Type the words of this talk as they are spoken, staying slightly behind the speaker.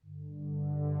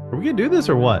Are we gonna do this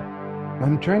or what?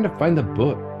 I'm trying to find the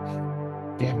book.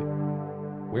 Damn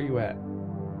it. Where you at?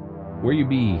 Where you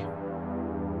be?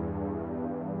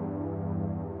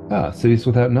 Cities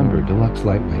Without Number, Deluxe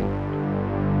Lightweight.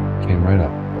 Came right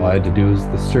up. All I had to do is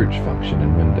the search function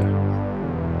in window.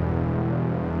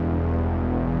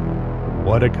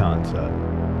 What a concept.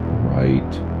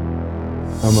 Right.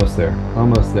 Almost there.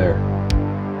 Almost there.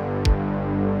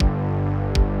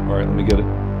 All right, let me get it.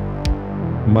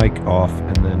 Mic off,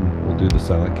 and then we'll do the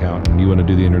silent count. And you want to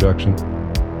do the introduction?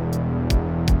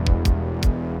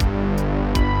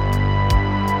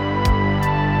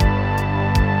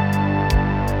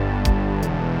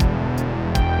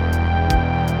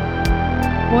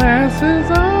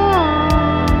 Glasses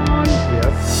on.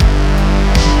 Yep.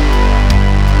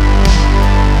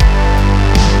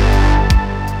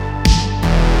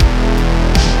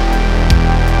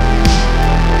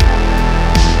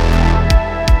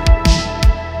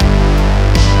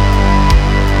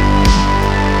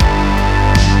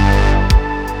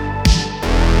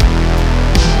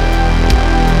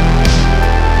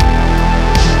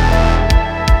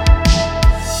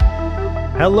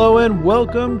 Hello and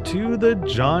welcome to the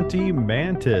Jaunty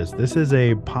Mantis. This is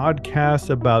a podcast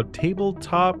about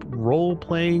tabletop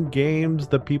role-playing games,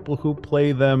 the people who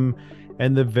play them,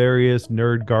 and the various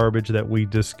nerd garbage that we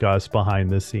discuss behind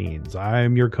the scenes.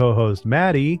 I'm your co-host,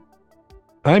 Maddie.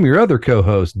 I'm your other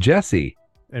co-host, Jesse.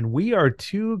 And we are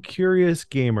two curious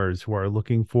gamers who are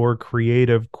looking for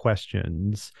creative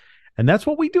questions. And that's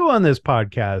what we do on this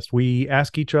podcast. We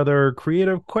ask each other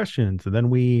creative questions, and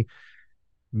then we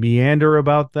meander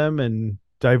about them and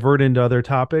divert into other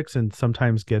topics and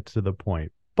sometimes get to the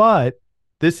point. But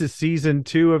this is season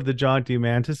 2 of the Jaunty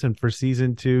Mantis, and for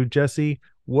season 2, Jesse,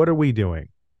 what are we doing?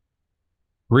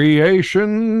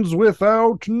 Creations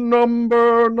without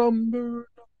number.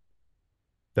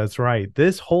 That's right.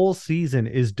 This whole season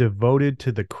is devoted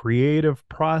to the creative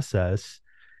process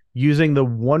using the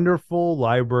wonderful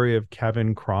library of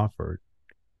Kevin Crawford.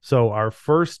 So our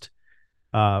first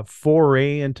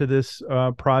foray into this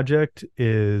project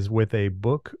is with a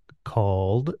book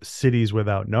called Cities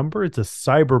Without Number. It's a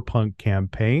cyberpunk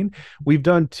campaign. We've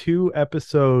done 2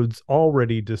 episodes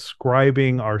already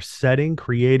describing our setting,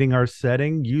 creating our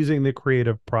setting, using the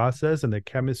creative process and the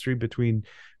chemistry between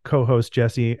co-host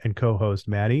Jesse and co-host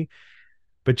Maddie.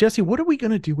 But Jesse, what are we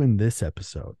going to do in this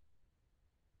episode?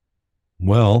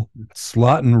 Well,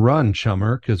 slot and run,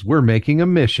 chummer, because we're making a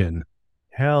mission.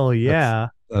 Hell yeah.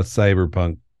 That's a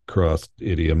cyberpunk crossed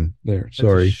idiom there. It's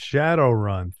Sorry. a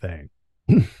Shadowrun thing.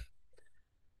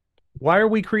 Why are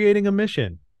we creating a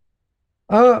mission?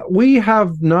 We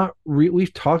have not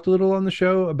we've talked a little on the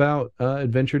show about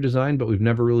adventure design, but we've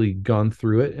never really gone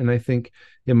through it. And I think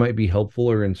it might be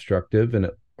helpful or instructive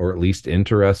or at least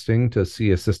interesting to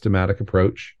see a systematic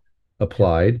approach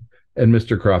applied. And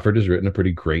Mr. Crawford has written a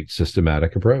pretty great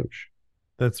systematic approach.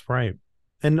 That's right.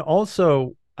 And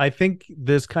also, I think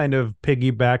this kind of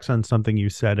piggybacks on something you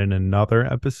said in another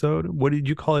episode. What did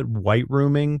you call it? White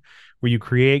rooming, where you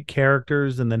create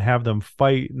characters and then have them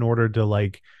fight in order to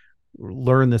like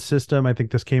learn the system. I think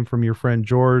this came from your friend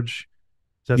George.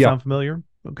 Does that sound familiar?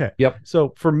 Okay. Yep.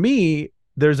 So for me,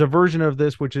 there's a version of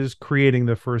this which is creating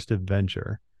the first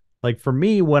adventure. Like for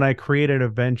me, when I create an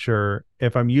adventure,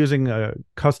 if I'm using a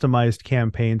customized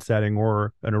campaign setting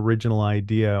or an original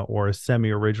idea or a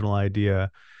semi-original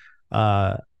idea,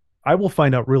 I will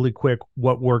find out really quick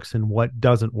what works and what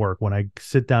doesn't work when I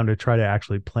sit down to try to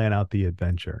actually plan out the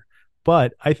adventure.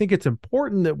 But I think it's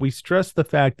important that we stress the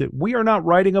fact that we are not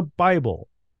writing a Bible.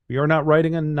 We are not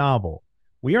writing a novel.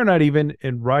 We are not even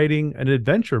writing an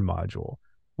adventure module.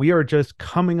 We are just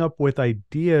coming up with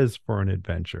ideas for an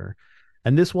adventure.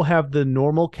 And this will have the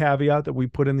normal caveat that we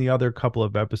put in the other couple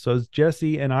of episodes.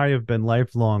 Jesse and I have been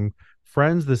lifelong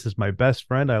friends. This is my best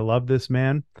friend. I love this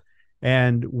man.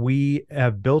 And we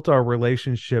have built our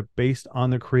relationship based on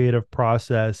the creative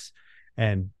process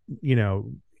and, you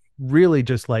know, really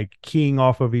just like keying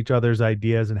off of each other's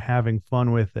ideas and having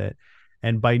fun with it.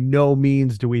 And by no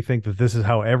means do we think that this is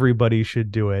how everybody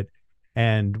should do it.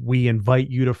 And we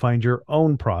invite you to find your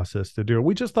own process to do it.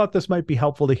 We just thought this might be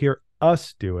helpful to hear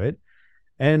us do it.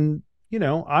 And, you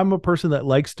know, I'm a person that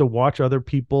likes to watch other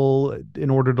people in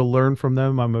order to learn from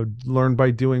them. I'm a learn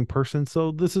by doing person.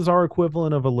 So this is our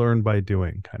equivalent of a learn by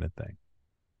doing kind of thing.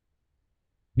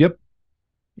 Yep.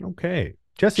 Okay.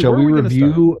 Jesse, shall we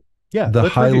review the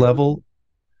high level?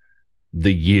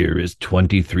 The year is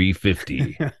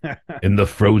 2350. In the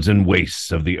frozen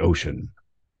wastes of the ocean,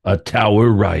 a tower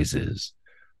rises.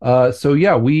 So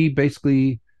yeah, we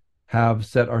basically have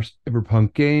set our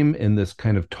cyberpunk game in this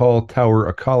kind of tall tower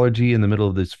ecology in the middle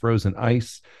of this frozen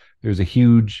ice. There's a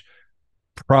huge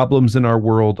Problems in our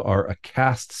world are a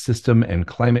caste system and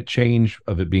climate change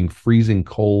of it being freezing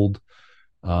cold.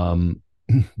 Um,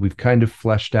 we've kind of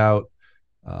fleshed out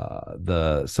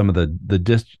the some of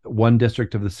the one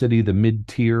district of the city, the mid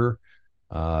tier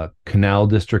canal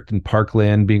district and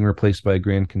parkland being replaced by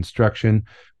grand construction.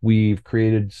 We've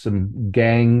created some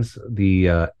gangs,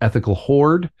 the ethical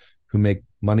horde, who make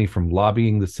money from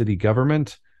lobbying the city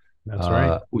government. That's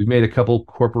right. We've made a couple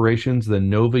corporations, the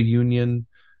Nova Union,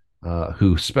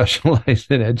 who specialize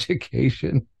in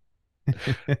education.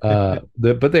 But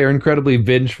they are incredibly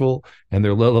vengeful, and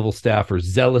their low-level staff are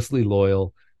zealously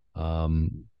loyal.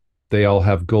 They all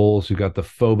have goals. We've got the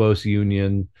Phobos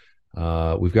Union.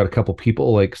 We've got a couple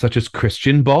people like such as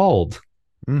Christian Bald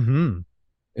Mm-hmm.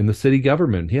 in the city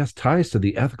government. He has ties to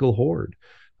the ethical horde.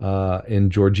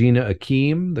 And Georgina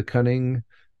Akeem, the cunning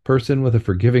person with a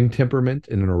forgiving temperament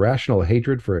and an irrational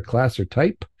hatred for a class or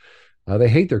type. They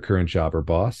hate their current job or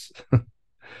boss.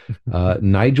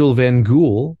 Nigel Van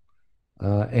Gool.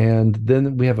 And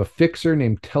then we have a fixer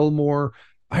named Telmore.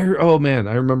 Oh man,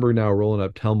 I remember now rolling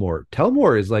up Telmore.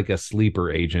 Telmore is like a sleeper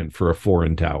agent for a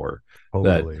foreign tower.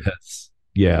 That Totally. has,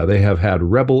 yeah, they have had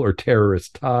rebel or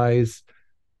terrorist ties,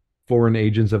 foreign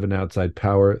agents of an outside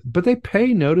power, but they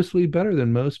pay noticeably better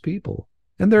than most people.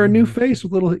 And they're a new Mhm. face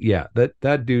with little, yeah,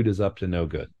 that dude is up to no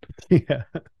good. Yeah.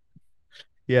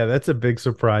 Yeah, that's a big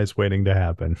surprise waiting to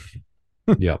happen.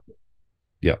 Yep,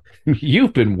 yep.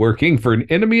 You've been working for an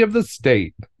enemy of the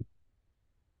state.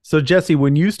 So Jesse,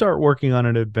 when you start working on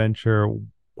an adventure,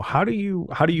 how do you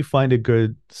find a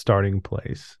good starting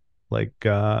place? Like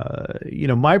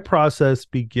my process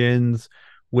begins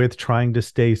with trying to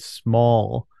stay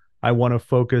small. I want to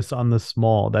focus on the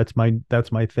small. That's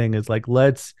my thing is like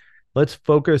let's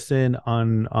focus in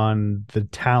on the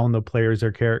town the players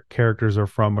or characters are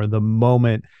from or the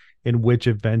moment in which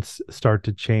events start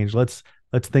to change. Let's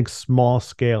think small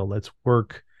scale. Let's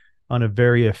work on a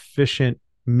very efficient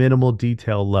minimal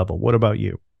detail level. What about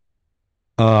you?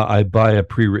 I buy a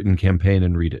pre-written campaign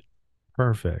and read it.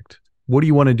 Perfect. What do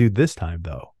you want to do this time,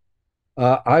 though?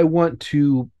 I want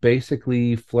to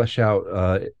basically flesh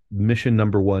out mission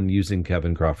number one using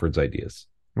Kevin Crawford's ideas.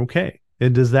 Okay.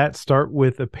 And does that start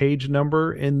with a page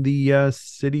number in the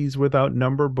Cities Without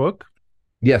Number book?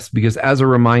 Yes, because as a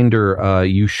reminder,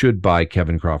 you should buy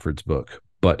Kevin Crawford's book,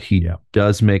 but he Yeah.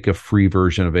 does make a free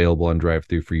version available on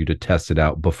DriveThru for you to test it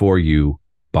out before you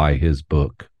buy his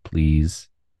book. Please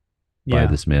buy Yeah.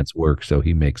 this man's work so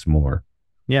he makes more.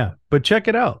 Yeah. But check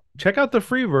it out. Check out the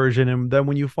free version. And then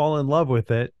when you fall in love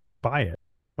with it, buy it.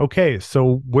 Okay.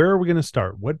 So where are we going to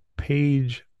start? What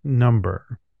page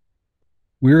number?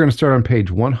 We're going to start on page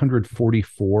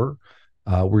 144.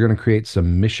 We're going to create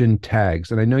some mission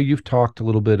tags. And I know you've talked a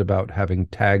little bit about having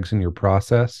tags in your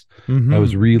process. I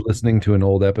was Mm-hmm. re listening to an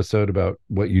old episode about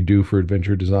what you do for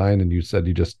adventure design, and you said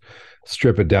you just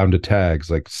strip it down to tags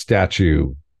like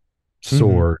statue, Mm-hmm.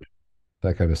 sword,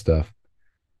 that kind of stuff.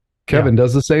 Yeah. Kevin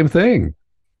does the same thing.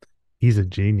 He's a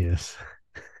genius.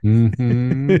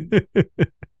 Mm-hmm.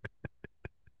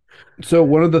 So,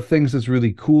 one of the things that's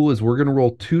really cool is we're going to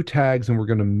roll two tags and we're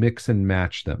going to mix and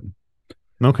match them.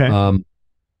 Okay. Um,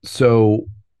 So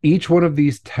each one of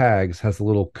these tags has a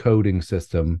little coding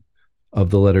system of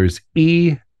the letters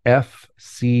E, F,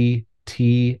 C,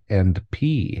 T, and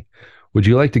P. Would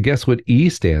you like to guess what E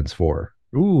stands for?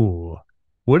 Ooh.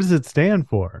 What does it stand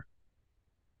for?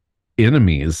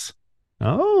 Enemies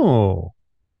Oh.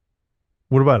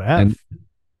 What about and F?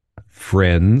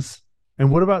 friends.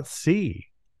 And what about C?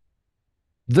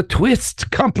 The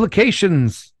twist,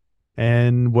 complications,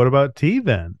 And what about T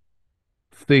then?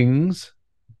 things,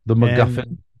 the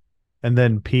MacGuffin, And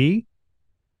then P?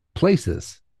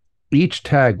 places. Each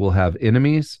tag will have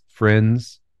enemies,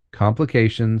 friends,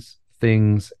 complications,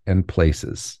 things, and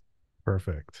places.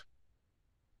 Perfect.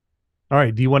 All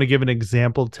right. Do you want to give an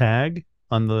example tag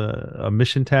on the a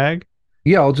mission tag?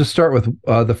 Yeah, I'll just start with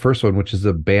the first one, which is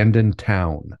abandoned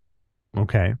town.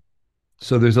 Okay.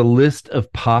 So there's a list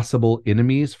of possible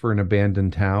enemies for an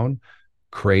abandoned town.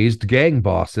 Crazed gang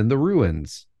boss in the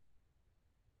ruins.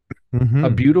 A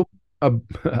Mm-hmm. beautiful, a,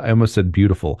 I almost said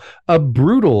beautiful. A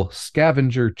brutal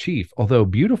scavenger chief, although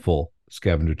beautiful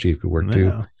scavenger chief could work too.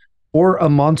 Yeah. Or a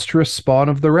monstrous spawn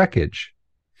of the wreckage.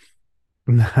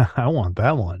 I want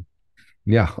that one.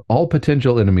 Yeah, all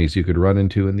potential enemies you could run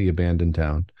into in the abandoned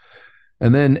town.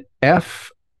 And then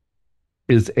F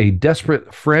is a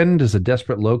desperate friend, is a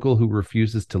desperate local who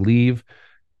refuses to leave,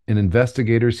 an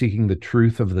investigator seeking the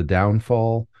truth of the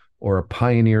downfall, or a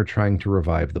pioneer trying to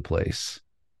revive the place.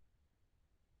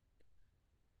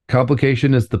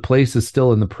 Complication is the place is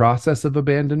still in the process of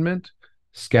abandonment.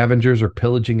 Scavengers are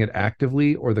pillaging it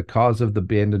actively, or the cause of the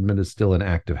abandonment is still an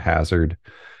active hazard.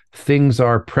 Things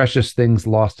are precious things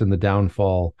lost in the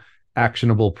downfall,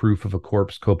 actionable proof of a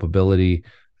corpse culpability,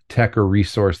 tech or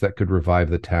resource that could revive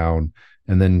the town.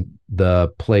 And then the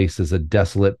place is a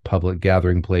desolate public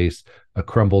gathering place, a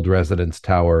crumbled residence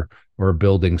tower, or a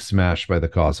building smashed by the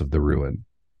cause of the ruin.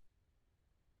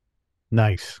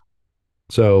 Nice.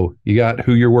 So you got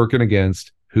who you're working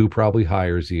against, who probably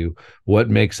hires you, what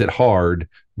makes it hard,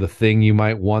 the thing you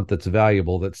might want that's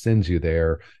valuable that sends you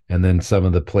there, and then some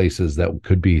of the places that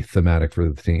could be thematic for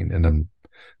the team. And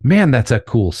man, that's a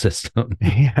cool system.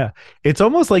 Yeah. It's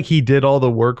almost like he did all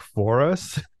the work for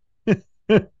us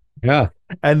Yeah,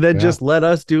 and then yeah, just let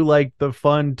us do like the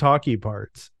fun talky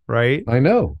parts, right? I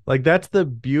know. Like that's the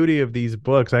beauty of these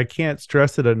books. I can't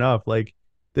stress it enough. Like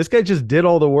this guy just did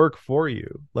all the work for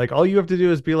you. Like all you have to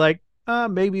do is be like,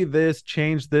 maybe this,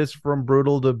 change this from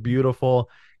brutal to beautiful,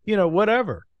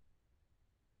 whatever.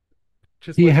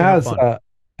 Just He let you have has fun.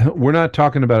 we're not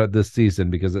talking about it this season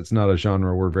because it's not a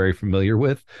genre we're very familiar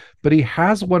with, but he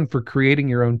has one for creating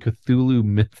your own Cthulhu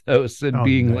mythos and Oh,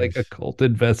 being like nice. occult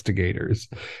investigators.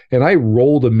 And I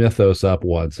rolled a mythos up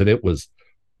once and it was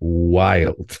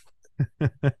wild.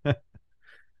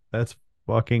 That's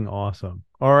fucking awesome.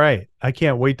 All right. I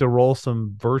can't wait to roll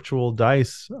some virtual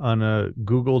dice on a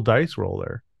Google Dice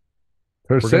roller.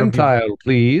 We're going to be Percentile,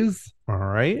 please. all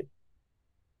right.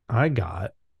 I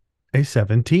got a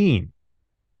 17.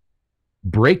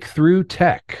 Breakthrough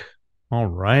tech. All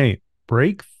right.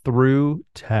 Breakthrough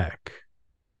tech.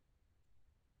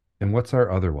 And what's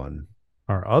our other one?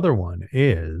 Our other one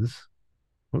is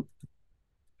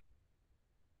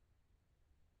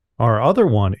our other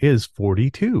one is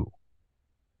 42.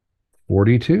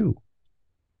 42.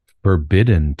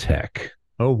 Forbidden tech.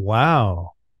 Oh,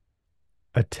 wow.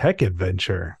 A tech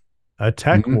adventure, a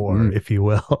tech war, Mm-mm. if you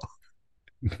will.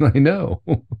 I know.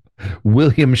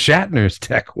 William Shatner's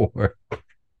tech war.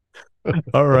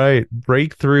 All right.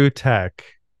 Breakthrough tech.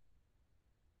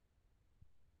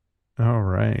 All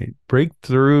right.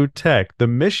 Breakthrough tech. The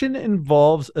mission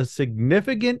involves a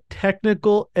significant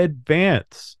technical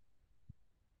advance,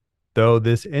 though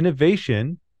this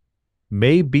innovation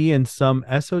may be in some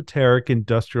esoteric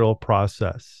industrial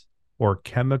process or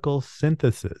chemical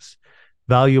synthesis,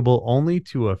 valuable only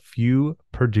to a few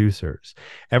producers.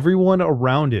 Everyone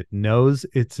around it knows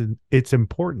it's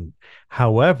important.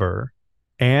 However,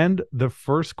 and the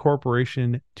first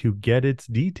corporation to get its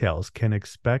details can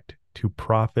expect to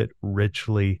profit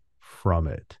richly from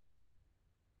it.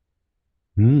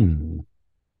 Hmm.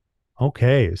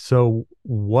 Okay, so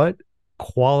what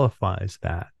qualifies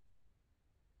that?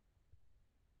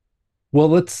 Well,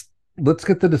 let's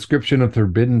get the description of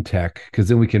forbidden tech because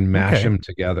then we can mash Okay. them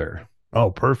together.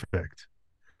 Oh, perfect.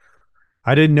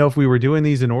 I didn't know if we were doing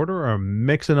these in order or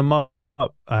mixing them up.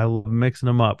 I love mixing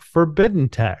them up. Forbidden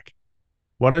tech.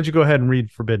 Why don't you go ahead and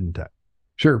read forbidden tech?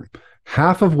 Sure.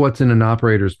 Half of what's in an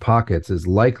operator's pockets is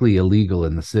likely illegal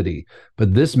in the city,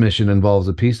 but this mission involves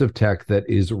a piece of tech that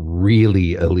is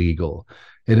really illegal.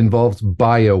 It involves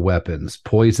bioweapons,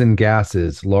 poison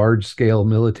gases, large scale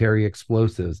military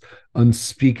explosives,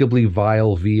 unspeakably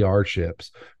vile VR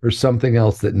chips, or something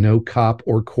else that no cop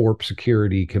or corp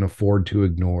security can afford to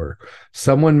ignore.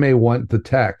 Someone may want the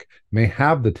tech, may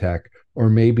have the tech, or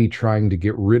may be trying to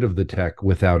get rid of the tech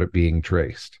without it being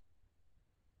traced.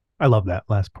 I love that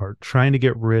last part. Trying to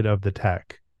get rid of the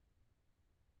tech.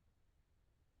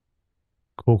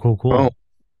 Cool, cool, Oh, cool.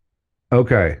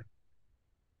 okay.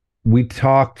 We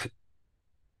talked,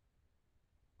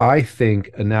 I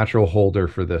think, a natural holder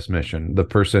for this mission, the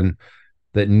person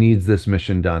that needs this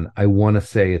mission done. I want to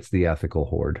say it's the ethical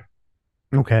horde.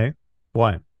 Okay.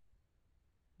 Why?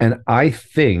 And I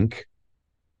think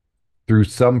through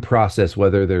some process,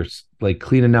 whether there's like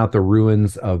cleaning out the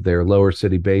ruins of their lower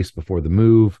city base before the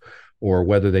move, or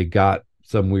whether they got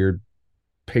some weird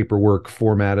paperwork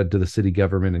formatted to the city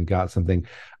government and got something.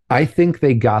 I think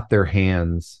they got their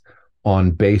hands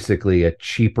on basically a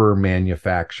cheaper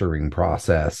manufacturing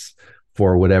process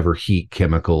for whatever heat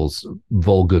chemicals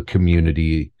Volga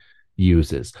community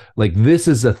uses. Like this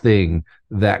is a thing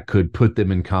that could put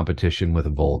them in competition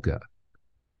with Volga.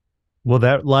 Well,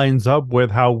 that lines up with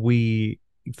how we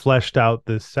fleshed out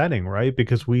this setting, right?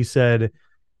 Because we said,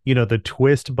 the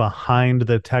twist behind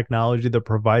the technology that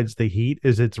provides the heat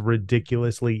is it's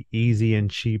ridiculously easy and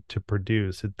cheap to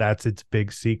produce. That's its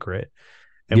big secret.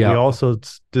 And we Yeah. also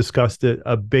discussed it,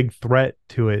 a big threat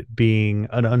to it being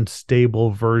an unstable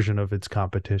version of its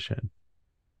competition.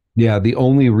 Yeah. The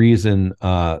only reason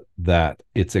that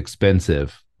it's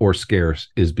expensive or scarce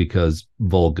is because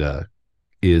Volga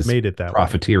is Made it that way.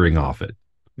 profiteering off it.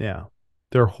 Yeah.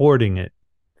 They're hoarding it.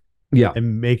 Yeah.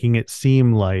 and making it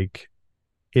seem like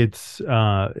its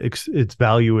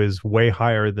value is way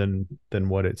higher than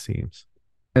what it seems.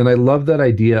 And I love that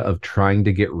idea of trying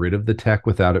to get rid of the tech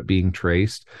without it being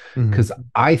traced, Mm-hmm. because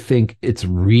I think it's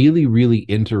really, really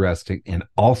interesting and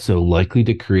also likely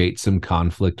to create some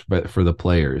conflict for the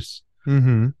players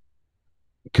Mm-hmm.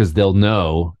 because they'll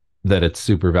know that it's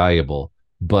super valuable.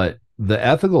 But the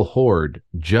ethical horde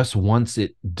just wants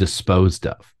it disposed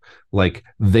of. Like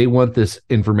they want this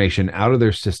information out of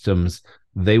their systems.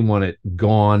 They want it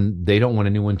gone. They don't want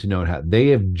anyone to know how. They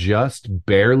have just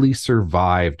barely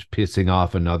survived pissing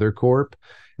off another corp,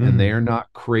 and they Mm-hmm. are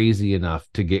not crazy enough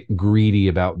to get greedy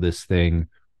about this thing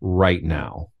right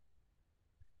now.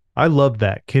 I love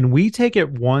that. Can we take it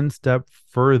one step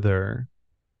further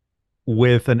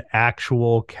with an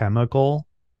actual chemical,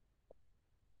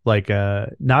 like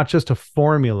not just a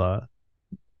formula,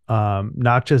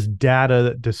 not just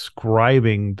data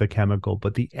describing the chemical,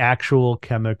 but the actual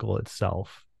chemical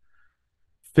itself,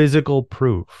 physical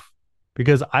proof.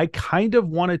 Because I kind of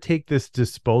want to take this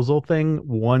disposal thing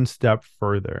one step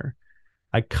further.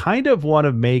 I kind of want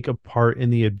to make a part in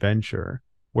the adventure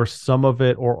where some of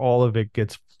it or all of it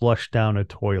gets flushed down a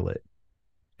toilet.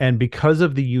 And because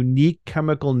of the unique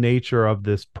chemical nature of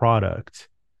this product,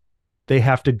 they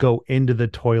have to go into the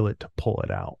toilet to pull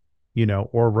it out,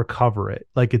 or recover it.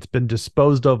 Like it's been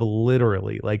disposed of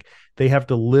literally. Like they have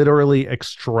to literally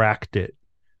extract it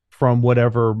from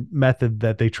whatever method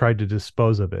that they tried to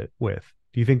dispose of it with.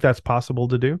 Do you think that's possible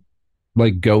to do?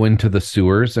 Like go into the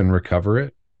sewers and recover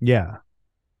it. Yeah.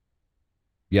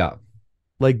 Yeah.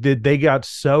 Like they got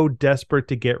so desperate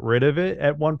to get rid of it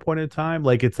at one point in time.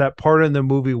 Like it's that part in the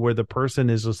movie where the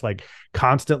person is just like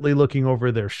constantly looking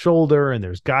over their shoulder and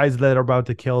there's guys that are about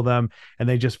to kill them and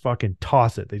they just fucking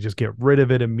toss it. They just get rid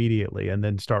of it immediately and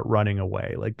then start running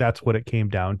away. Like that's what it came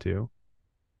down to.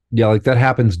 Yeah. Like that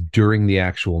happens during the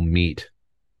actual meet.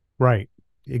 Right.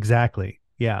 Exactly.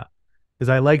 Yeah. Because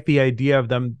I like the idea of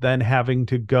them then having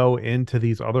to go into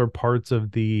these other parts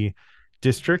of the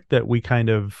district that we kind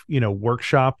of,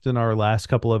 workshopped in our last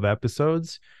couple of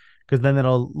episodes. Because then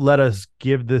it'll let us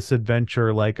give this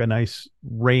adventure like a nice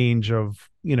range of,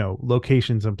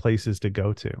 locations and places to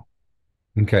go to.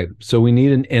 Okay. So we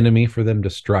need an enemy for them to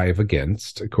strive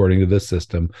against, according to this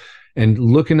system. And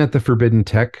looking at the forbidden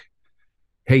tech,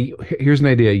 hey, here's an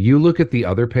idea. You look at the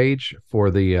other page for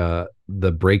the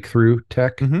breakthrough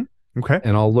tech, Mm-hmm. Okay.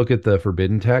 and I'll look at the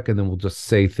forbidden tech, and then we'll just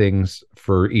say things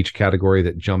for each category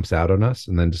that jumps out on us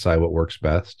and then decide what works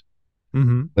best.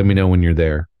 Mm-hmm. Let me know when you're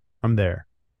there. I'm there.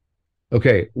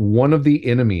 Okay, one of the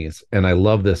enemies, and I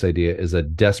love this idea, is a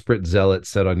desperate zealot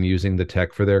set on using the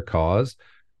tech for their cause.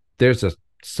 There's a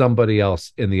somebody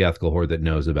else in the ethical horde that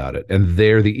knows about it, and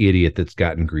they're the idiot that's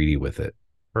gotten greedy with it.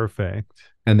 Perfect.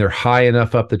 And they're high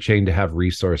enough up the chain to have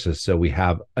resources, so we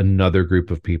have another group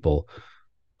of people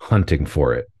hunting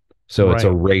for it. So it's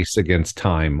a Right. race against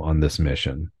time on this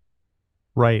mission.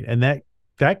 Right. And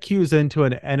that cues into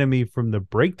an enemy from the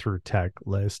breakthrough tech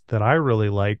list that I really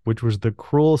like, which was the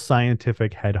cruel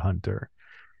scientific headhunter.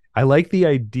 I like the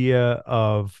idea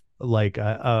of like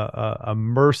a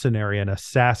mercenary, an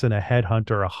assassin, a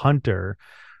headhunter, a hunter,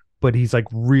 but he's like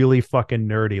really fucking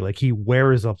nerdy. Like he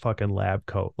wears a fucking lab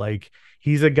coat. Like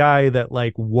he's a guy that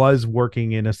like was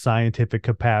working in a scientific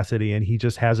capacity and he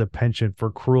just has a penchant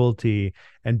for cruelty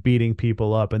and beating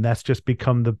people up. And that's just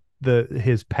become the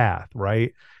his path,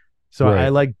 right? So I Right.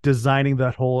 like designing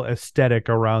that whole aesthetic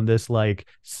around this like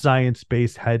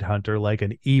science-based headhunter, like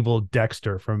an evil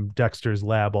Dexter from Dexter's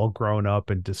Lab, all grown up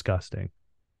and disgusting.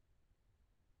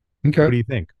 Okay. What do you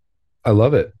think? I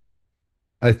love it.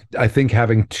 I think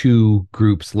having two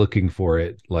groups looking for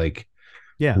it like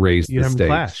Yeah, raised you the have them stakes.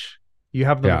 clash. You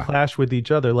have them Yeah. clash with each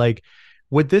other. Like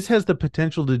what this has the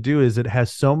potential to do is it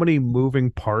has so many moving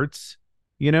parts,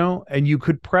 and you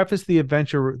could preface the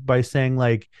adventure by saying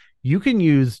like you can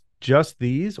use just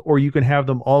these or you can have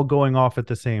them all going off at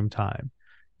the same time.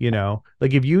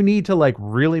 Like if you need to like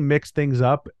really mix things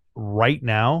up right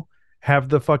now, have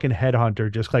the fucking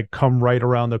headhunter just like come right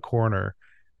around the corner,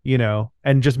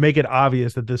 and just make it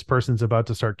obvious that this person's about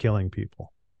to start killing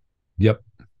people. Yep.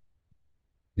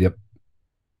 Yep.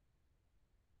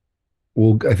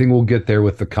 I think we'll get there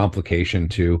with the complication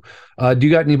too. Do you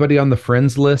got anybody on the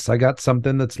friends list? I got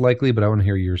something that's likely, but I want to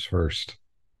hear yours first.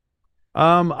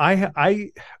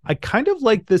 I kind of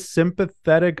like this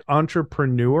sympathetic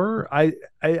entrepreneur.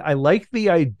 I like the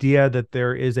idea that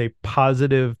there is a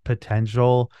positive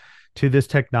potential to this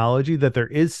technology, that there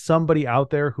is somebody out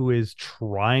there who is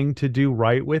trying to do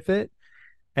right with it.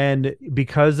 And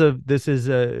because because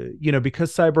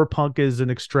Cyberpunk is an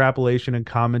extrapolation and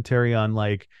commentary on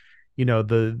like,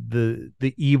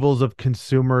 the evils of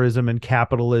consumerism and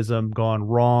capitalism gone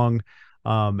wrong,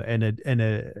 and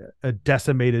a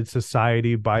decimated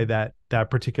society by that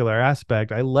particular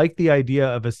aspect. I like the idea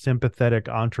of a sympathetic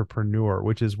entrepreneur,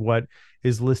 which is what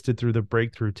is listed through the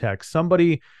breakthrough text.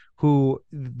 Somebody who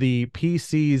the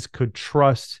PCs could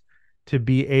trust to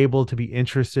be able to be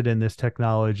interested in this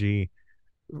technology,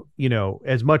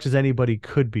 as much as anybody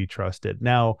could be trusted.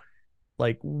 Now,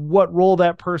 like what role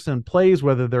that person plays,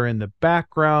 whether they're in the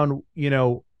background,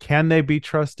 can they be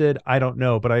trusted? I don't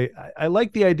know, but I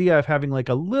like the idea of having like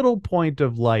a little point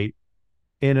of light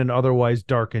in an otherwise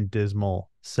dark and dismal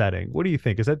setting. What do you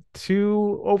think? Is that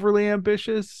too overly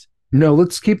ambitious? No,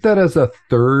 let's keep that as a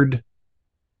third.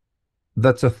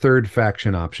 That's a third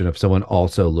faction option of someone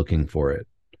also looking for it.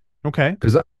 Okay.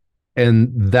 Because and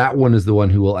that one is the one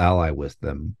who will ally with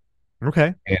them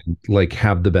Okay. and like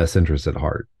have the best interest at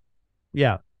heart.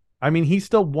 Yeah. I mean, he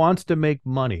still wants to make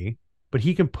money, but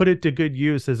he can put it to good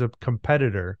use as a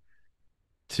competitor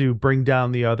to bring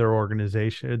down the other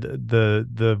organization,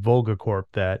 the Volga Corp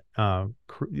that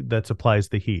supplies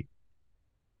the heat.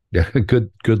 Yeah,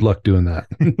 good luck doing that.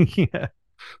 Yeah.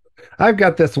 I've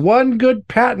got this one good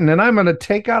patent and I'm going to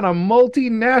take on a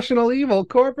multinational evil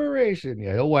corporation.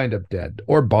 Yeah, he'll wind up dead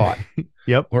or bought,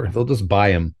 Yep. or they'll just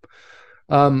buy him.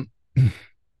 Um,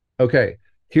 okay,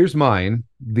 here's mine.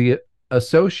 The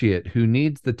associate who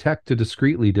needs the tech to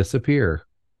discreetly disappear.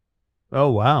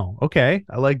 Oh wow. Okay.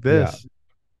 I like Yeah. this.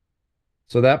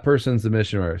 So that person's the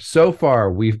missionary. So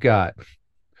far, we've got.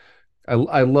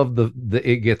 I love the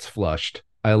it gets flushed.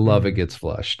 I love it Mm-hmm. gets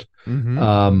flushed. Mm-hmm.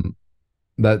 Um,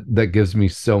 that gives me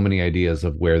so many ideas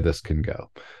of where this can go.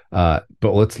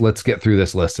 But let's get through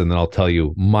this list and then I'll tell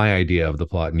you my idea of the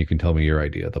plot and you can tell me your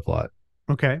idea of the plot.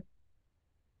 Okay.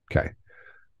 Okay.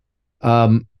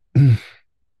 Um,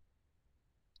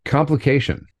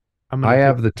 complication. I'm I gonna take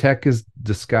have the tech is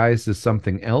disguised as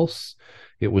something else.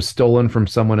 It was stolen from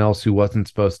someone else who wasn't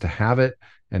supposed to have it,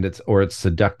 and it's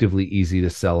seductively easy to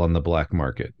sell on the black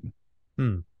market.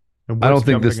 hmm. And I what's don't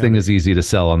think this jumping thing out at is you? easy to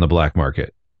sell on the black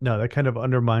market. No, that kind of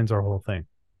undermines our whole thing.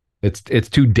 It's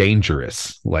too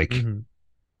dangerous. Like, Mm-hmm.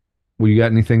 well, you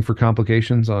got anything for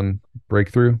complications on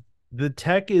breakthrough? The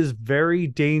tech is very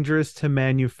dangerous to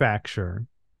manufacture,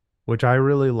 which I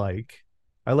really like.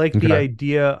 I like the Okay.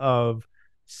 idea of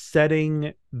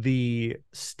setting the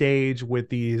stage with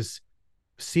these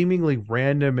seemingly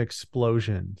random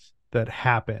explosions that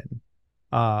happen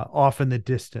off in the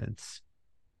distance.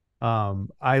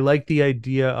 I like the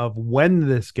idea of when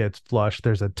this gets flushed,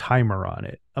 there's a timer on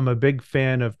it. I'm a big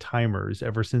fan of timers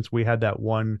ever since we had that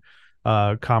one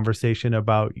conversation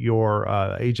about your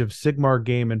Age of Sigmar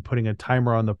game and putting a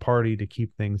timer on the party to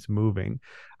keep things moving.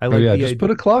 I Oh like yeah, the just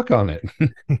put a clock on it.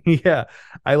 yeah,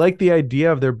 I like the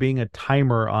idea of there being a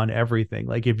timer on everything.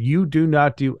 Like if you do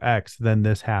not do X, then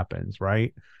this happens,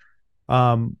 right?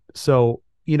 So,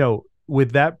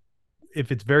 with that,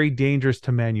 if it's very dangerous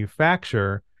to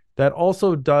manufacture, that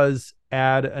also does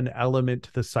add an element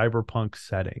to the cyberpunk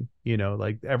setting.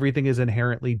 Like everything is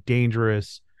inherently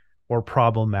dangerous or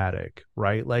problematic,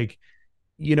 right? Like,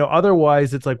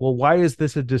 otherwise it's like, well, why is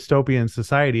this a dystopian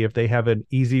society if they have an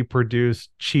easy produced,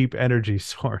 cheap energy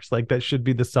source? Like that should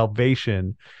be the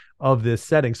salvation of this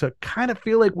setting. So I kind of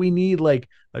feel like we need like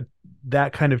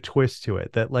that kind of twist to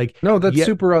it that like, No, that's yeah,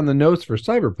 super on the nose for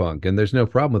cyberpunk, and there's no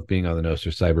problem with being on the nose for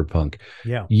cyberpunk.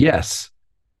 yeah. Yes,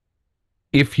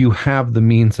 if you have the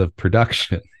means of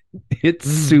production, it's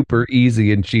Mm, super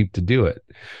easy and cheap to do it.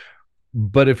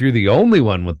 But if you're the only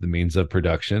one with the means of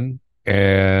production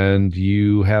and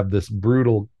you have this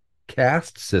brutal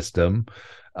caste system,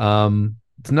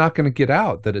 it's not going to get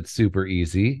out that it's super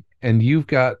easy. And you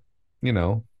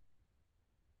know,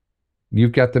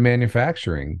 you've got the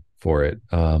manufacturing for it.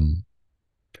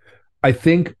 I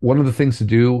think one of the things to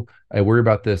do, I worry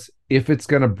about this, if it's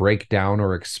going to break down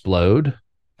or explode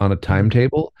on a mm,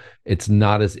 timetable, it's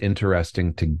not as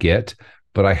interesting to get.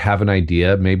 But I have an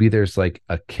idea. Maybe there's like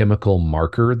a chemical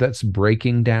marker that's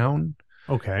breaking down,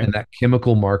 okay. and that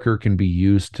chemical marker can be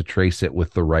used to trace it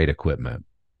with the right equipment.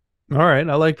 All right.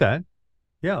 I like that.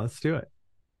 Yeah, let's do it.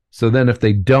 So then if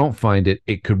they don't find it,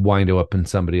 it could wind up in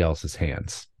somebody else's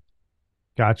hands.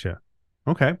 Gotcha.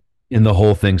 Okay. And the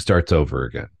whole thing starts over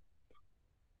again.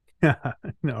 Yeah.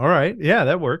 All right. Yeah,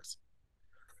 that works.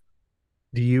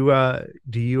 Do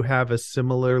you have a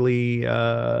similarly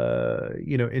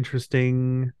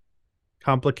interesting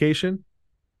complication?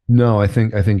 No, I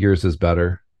think yours is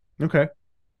better. Okay.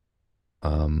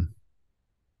 Um,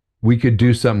 we could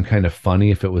do something kind of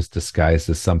funny if it was disguised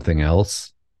as something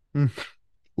else. Mm,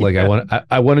 Like Yeah.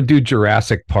 I want to do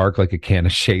Jurassic Park like a can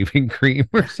of shaving cream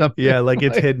or something. Yeah, like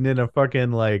it's Like, hidden in a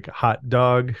fucking like hot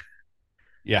dog,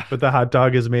 yeah. but the hot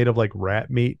dog is made of like rat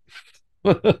meat.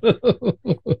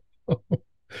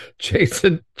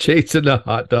 Chasing a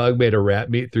hot dog made of rat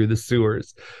meat through the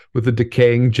sewers with a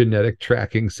decaying genetic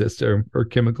tracking system or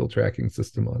chemical tracking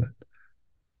system on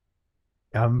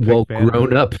it. I'm a big Well, fan of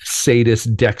grown it. up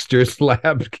sadist Dexter's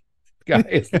lab guy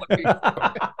is looking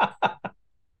for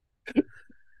it.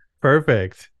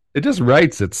 Perfect. It just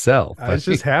writes itself. I It's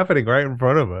just mean, happening right in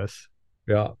front of us.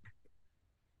 yeah.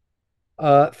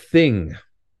 Thing.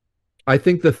 I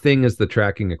think the thing is the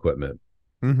tracking equipment.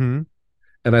 Mm-hmm.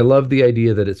 And I love the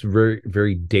idea that it's very,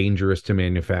 very dangerous to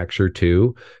manufacture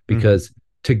too, Mm-hmm. because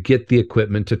to get the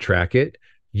equipment to track it,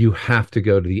 you have to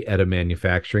go to the ETA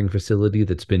manufacturing facility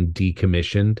that's been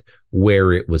decommissioned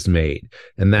where it was made.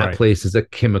 And that Right. place is a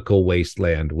chemical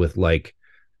wasteland with like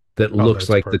that Oh, looks that's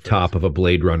like the top perfect. of a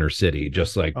Blade Runner city,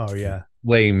 just like Oh yeah.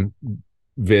 flame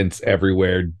vents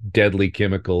everywhere, deadly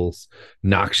chemicals,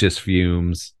 noxious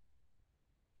fumes.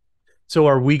 So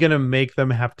are we gonna make them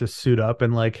have to suit up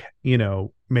in like,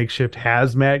 makeshift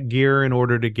hazmat gear in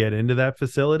order to get into that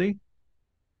facility?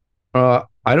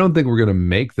 I don't think we're gonna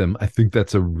make them. I think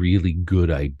that's a really good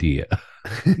idea.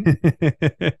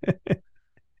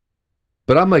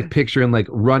 But I'm like picturing like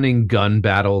running gun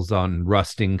battles on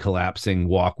rusting, collapsing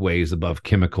walkways above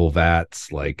chemical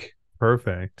vats, like,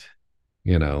 Perfect.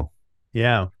 you know,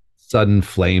 Yeah, sudden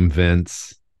flame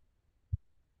vents.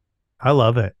 I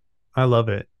love it. I love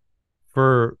it.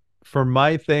 For for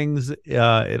my things,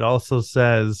 it also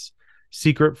says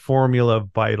secret formula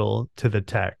vital to the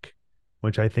tech,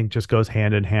 which I think just goes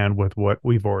hand in hand with what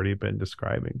we've already been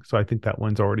describing. So I think that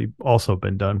one's already also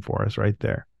been done for us right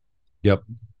there. Yep.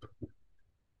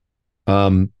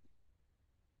 Um,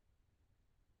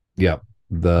 yep.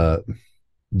 The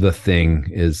the thing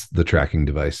is the tracking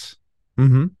device.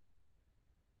 Mm-hmm.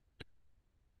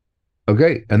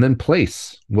 Okay, and then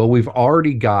place. Well, we've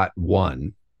already got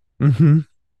one. Mm-hmm.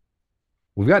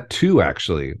 We've got two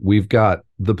actually. We've got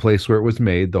the place where it was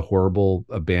made, the horrible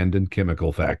abandoned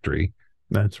chemical factory.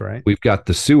 That's right. We've got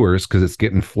the sewers because it's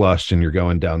getting flushed and you're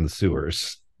going down the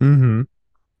sewers. Mm-hmm.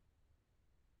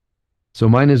 So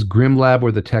mine is Grim Lab,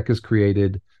 where the tech is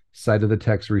created, site of the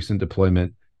tech's recent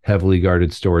deployment, heavily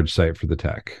guarded storage site for the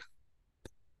tech.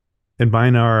 And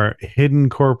mine are hidden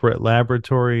corporate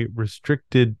laboratory,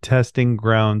 restricted testing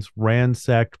grounds,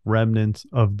 ransacked remnants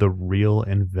of the real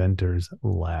inventor's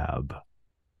lab.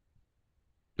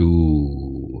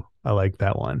 Ooh, I like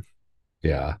that one.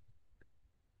 yeah.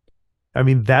 I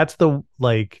mean, that's the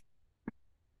like,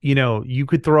 you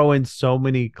could throw in so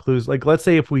many clues. Like, let's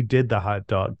say if we did the hot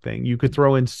dog thing, you could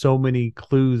throw in so many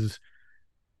clues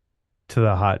to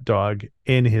the hot dog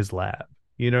in his lab.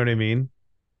 You know what I mean?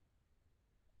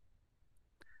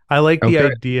 I like the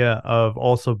Okay. idea of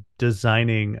also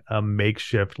designing a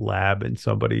makeshift lab in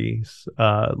somebody's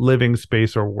living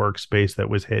space or workspace that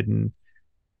was hidden.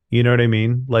 You know what I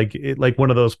mean? Like one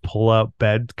of those pull-out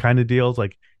bed kind of deals.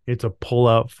 Like it's a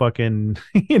pull-out fucking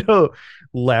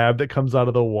lab that comes out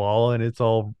of the wall, and it's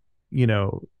all you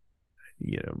know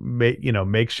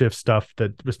makeshift stuff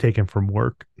that was taken from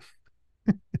work.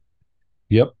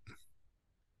 Yep.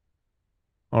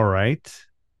 All right,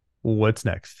 what's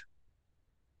next?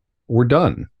 We're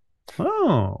done.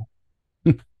 Oh,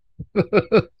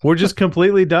 we're just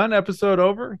completely done. Episode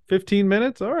over. 15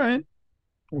 minutes. All right.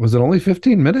 Was it only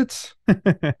 15 minutes?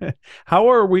 How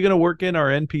are we going to work in our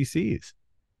NPCs?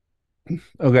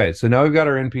 Okay, so now we've got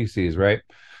our NPCs, right?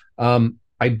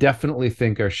 I definitely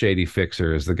think our shady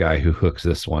fixer is the guy who hooks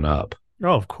this one up.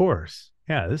 Oh, of course.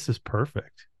 Yeah, this is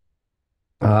perfect.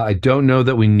 I don't know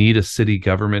that we need a city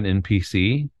government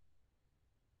NPC.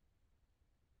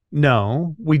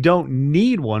 No, we don't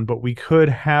need one, but we could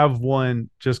have one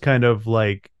just kind of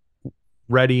like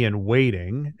ready and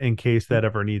waiting in case that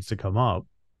ever needs to come up.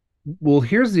 Well,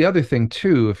 here's the other thing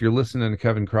too. If you're listening to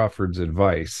Kevin Crawford's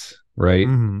advice, right?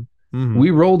 Mm-hmm. Mm-hmm.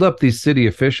 We rolled up these city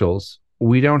officials.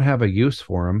 We don't have a use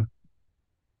for them.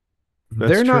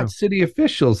 That's They're not true. city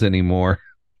officials anymore.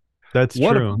 That's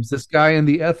One of true. them's this guy in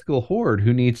the ethical horde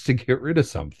who needs to get rid of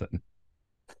something.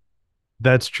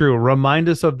 That's true. Remind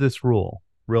us of this rule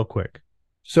real quick.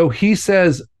 So he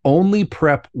says only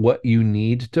prep what you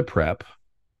need to prep.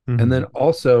 And Mm-hmm. then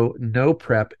also, no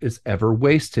prep is ever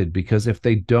wasted because if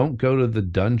they don't go to the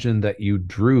dungeon that you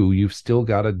drew, you've still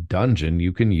got a dungeon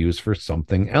you can use for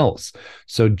something else.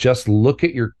 So just look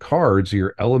at your cards,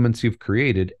 your elements you've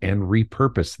created, and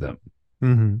repurpose them,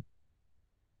 Mm-hmm.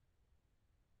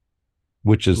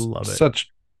 which is Love it. such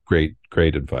great,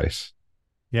 great advice.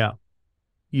 Yeah.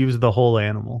 Use the whole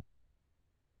animal.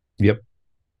 Yep.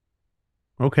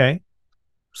 Okay.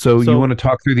 So you want So, to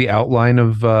talk through the outline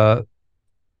of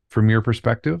from your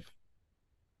perspective?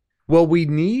 well, we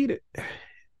need,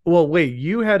 well, wait,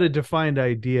 you had a defined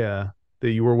idea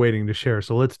that you were waiting to share.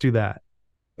 So let's do that.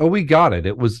 Oh, we got it.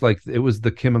 It was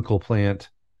the chemical plant,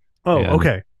 Oh, and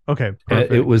okay. Okay. it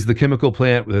Perfect. was the chemical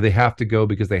plant where they have to go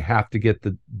because they have to get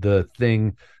the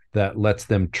thing that lets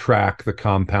them track the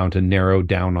compound and narrow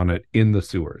down on it in the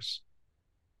sewers.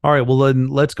 All right. Well, then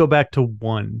let's go back to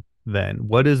one then.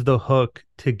 What is the hook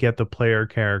to get the player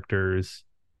characters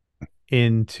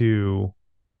into?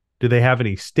 Do they have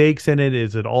any stakes in it?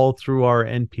 Is it all through our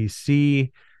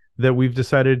NPC that we've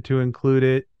decided to include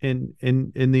it in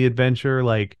the adventure?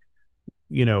 Like,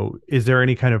 is there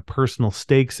any kind of personal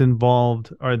stakes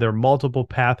involved? Are there multiple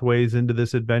pathways into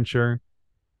this adventure?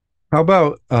 How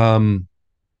about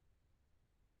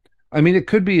I mean, it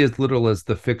could be as little as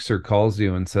the fixer calls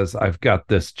you and says, "I've got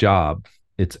this job.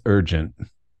 It's urgent.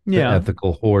 The Yeah.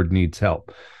 ethical horde needs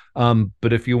help."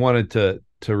 But if you wanted to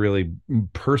really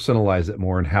personalize it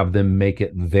more and have them make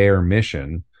it their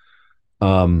mission,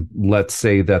 let's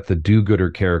say that the do-gooder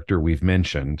character we've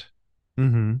mentioned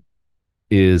Mm-hmm.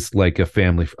 is like a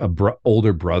family,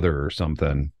 older brother or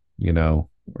something,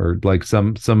 or like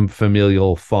some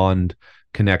familial fond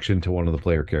connection to one of the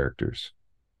player characters.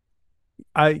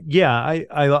 I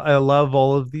love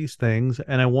all of these things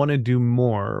and I want to do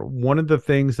more. One of the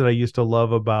things that I used to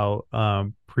love about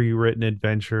pre-written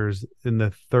adventures in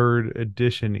the third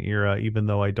edition era, even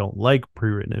though I don't like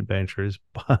pre-written adventures,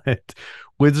 but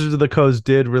Wizards of the Coast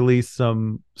did release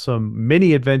some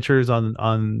mini adventures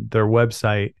on their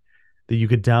website that you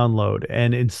could download.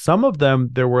 And in some of them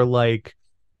there were like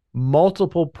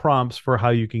multiple prompts for how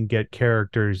you can get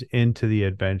characters into the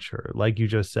adventure. Like you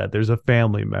just said, there's a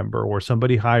family member or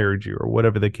somebody hired you or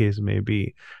whatever the case may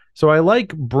be. So I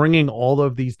like bringing all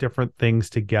of these different things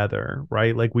together,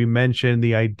 right? Like we mentioned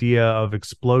the idea of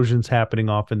explosions happening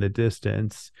off in the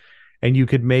distance, and you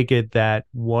could make it that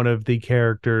one of the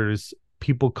characters,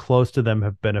 people close to them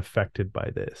have been affected by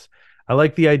this. I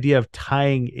like the idea of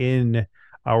tying in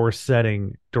our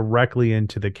setting directly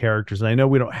into the characters. And I know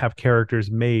we don't have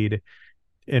characters made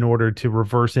in order to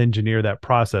reverse engineer that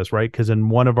process, right? Because in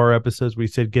one of our episodes, we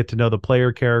said get to know the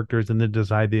player characters and then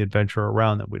design the adventure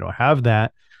around them. We don't have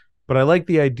that. But I like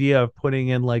the idea of putting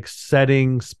in like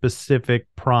setting specific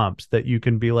prompts that you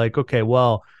can be like, okay,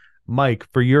 well, Mike,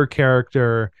 for your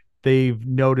character, they've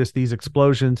noticed these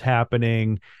explosions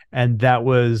happening, and that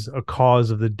was a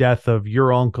cause of the death of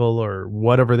your uncle or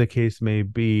whatever the case may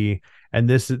be. And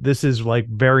this is like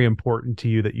very important to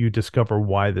you that you discover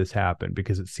why this happened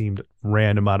because it seemed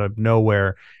random out of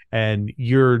nowhere. And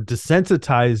you're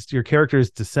desensitized, your character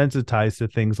is desensitized to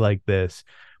things like this.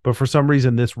 But for some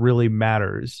reason, this really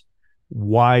matters.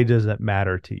 Why does it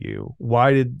matter to you?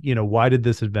 Why did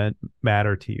this event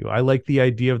matter to you? I like the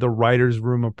idea of the writer's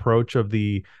room approach of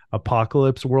the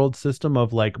apocalypse world system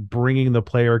of like bringing the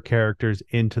player characters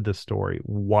into the story.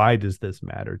 Why does this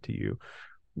matter to you?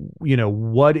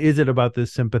 What is it about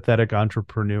this sympathetic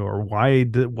entrepreneur? Why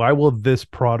will this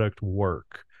product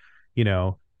work?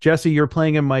 Jesse, you're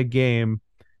playing in my game.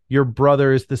 Your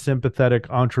brother is the sympathetic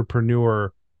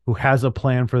entrepreneur who has a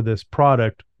plan for this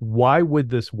product. Why would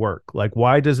this work? Like,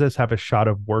 why does this have a shot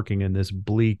of working in this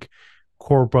bleak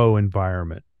corpo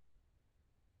environment?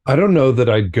 I don't know that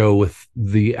I'd go with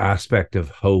the aspect of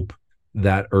hope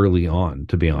that early on,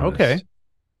 to be Okay. honest.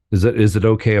 Is it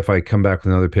okay if I come back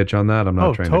with another pitch on that? I'm not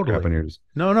Oh, trying to crap on totally. yours.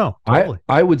 No, I totally.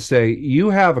 I would say you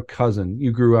have a cousin,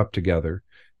 you grew up together.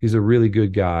 He's a really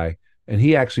good guy, and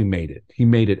he actually made it. He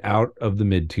made it out of the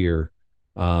mid tier,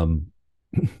 um,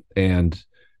 and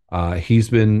he's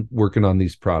been working on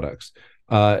these products.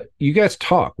 You guys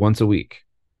talk once a week.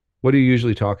 What do you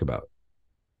usually talk about?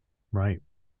 Right.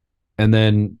 And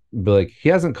then be like, he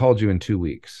hasn't called you in 2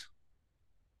 weeks.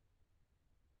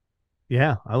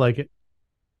 Yeah, I like it.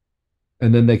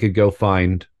 And then they could go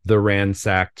find the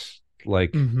ransacked,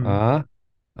 like,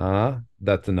 Mm-hmm.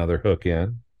 that's another hook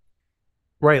in.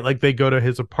 Right. Like they go to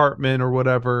his apartment or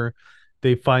whatever.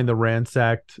 They find the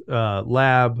ransacked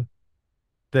lab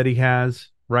that he has,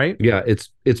 right? Yeah,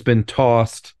 it's been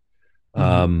tossed. Mm-hmm.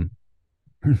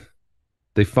 Um,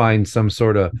 they find some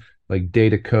sort of like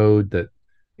data code that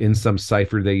in some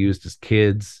cipher they used as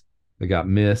kids. They got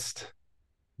missed,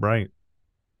 Right.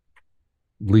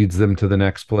 leads them to the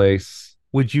next place.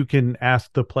 Which you can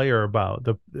ask the player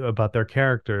about their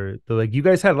character. Like you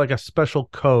guys had like a special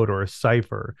code or a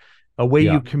cipher, a way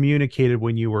Yeah. you communicated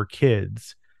when you were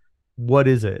kids. What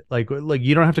is it? Like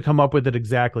you don't have to come up with it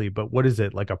exactly, but what is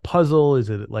it? Like a puzzle? Is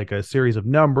it like a series of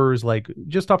numbers? Like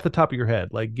just off the top of your head,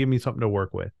 like give me something to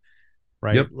work with,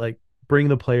 right? Yep. Like bring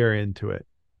the player into it.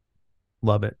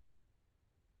 Love it.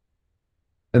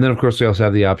 And then of course we also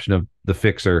have the option of the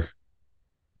fixer.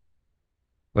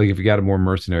 Like if you got a more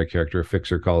mercenary character, a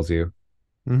fixer calls you.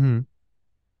 Hmm.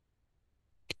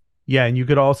 Yeah, and you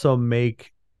could also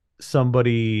make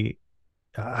somebody.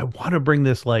 I want to bring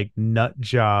this like nut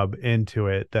job into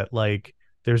it that like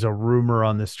there's a rumor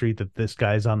on the street that this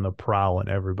guy's on the prowl and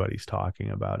everybody's talking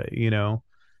about it, you know?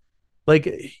 Like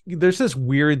there's this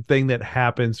weird thing that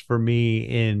happens for me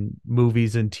in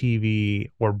movies and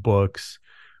TV or books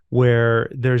where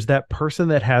there's that person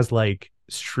that has like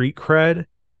street cred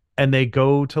and they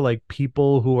go to like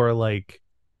people who are like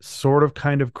sort of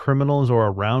kind of criminals or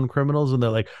around criminals and they're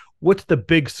like, what's the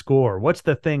big score, what's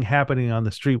the thing happening on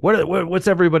the street, what's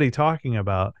everybody talking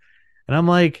about? And I'm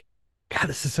like, God,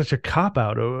 this is such a cop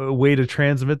out, a way to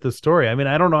transmit the story. I mean,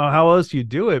 I don't know how else you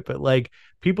do it, but like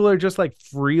people are just like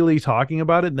freely talking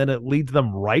about it and then it leads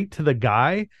them right to the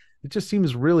guy. It just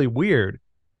seems really weird.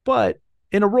 But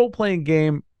in a role playing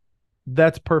game,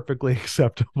 that's perfectly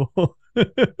acceptable.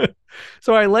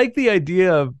 So I like the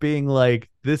idea of being like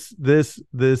this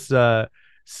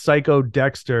psycho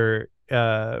Dexter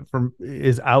from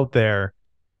is out there,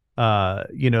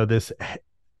 this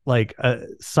like a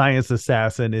science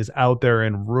assassin is out there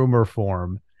in rumor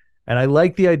form. And I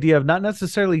like the idea of not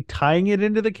necessarily tying it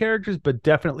into the characters, but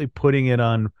definitely putting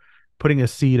a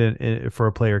seed for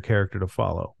a player character to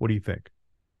follow. What do you think?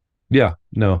 Yeah,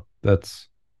 no, that's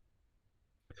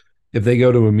if they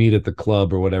go to a meet at the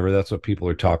club or whatever, that's what people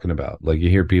are talking about. Like you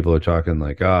hear people are talking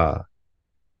like,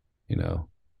 you know,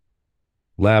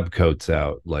 lab coats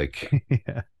out. Like,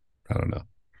 Yeah. I don't know.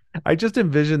 I just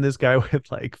envision this guy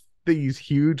with like these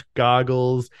huge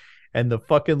goggles and the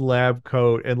fucking lab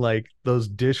coat and like those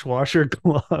dishwasher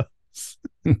gloves.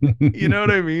 You know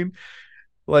what I mean?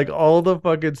 Like all the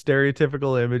fucking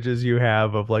stereotypical images you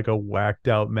have of like a whacked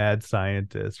out mad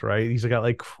scientist, right? He's got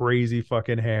like crazy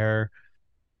fucking hair,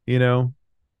 you know?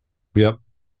 Yep.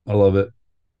 I love it.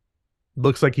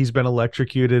 Looks like he's been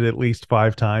electrocuted at least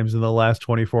 5 times in the last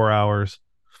 24 hours.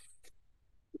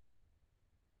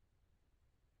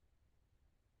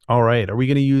 All right. Are we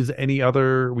going to use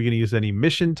are we going to use any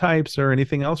mission types or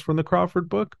anything else from the Crawford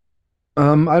book?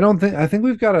 I think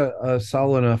we've got a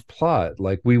solid enough plot.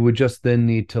 Like we would just then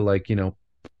need to like,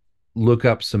 look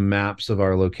up some maps of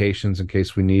our locations in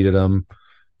case we needed them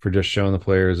for just showing the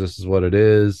players this is what it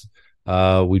is.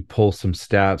 We'd pull some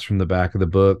stats from the back of the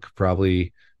book,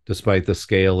 probably despite the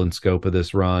scale and scope of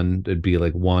this run, it'd be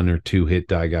like 1 or 2 hit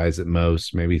die guys at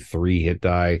most, maybe 3 hit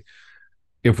die.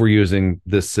 If we're using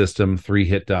this system, 3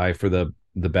 hit die for the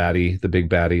baddie, the big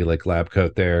baddie, like lab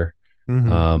coat there.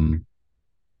 Mm-hmm. Um,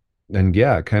 and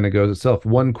yeah, it kind of goes itself.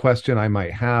 One question I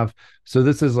might have. So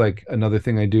this is like another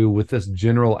thing I do with this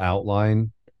general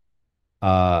outline.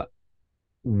 Uh,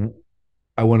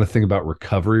 I want to think about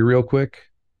recovery real quick.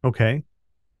 Okay.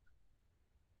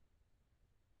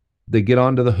 They get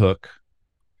onto the hook.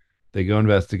 They go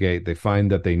investigate. They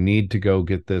find that they need to go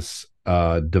get this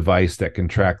device that can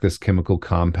track this chemical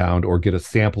compound or get a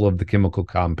sample of the chemical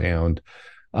compound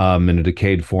in a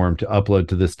decayed form to upload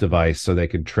to this device so they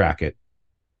can track it.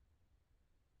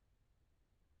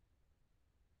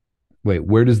 Wait,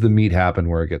 where does the meat happen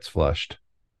where it gets flushed?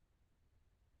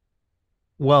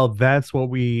 Well, that's what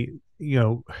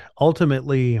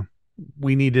ultimately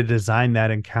we need to design that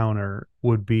encounter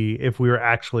would be if we were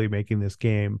actually making this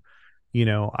game.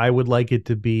 I would like it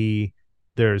to be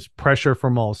there's pressure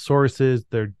from all sources.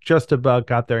 They're just about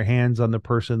got their hands on the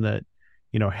person that,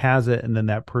 has it, and then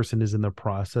that person is in the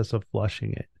process of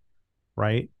flushing it,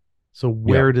 right? So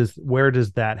Yeah. where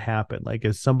does that happen? Like,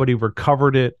 has somebody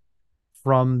recovered it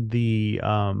from the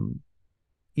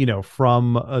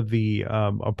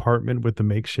apartment with the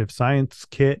makeshift science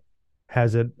kit?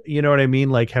 Has it, you know what I mean?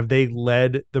 Like, have they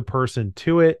led the person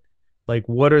to it? Like,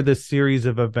 what are the series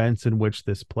of events in which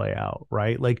this play out,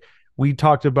 right? Like, we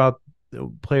talked about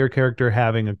the player character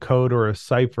having a code or a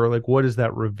cipher. Like, what does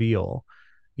that reveal,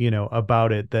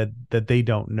 about it that they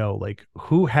don't know? Like,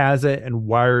 who has it and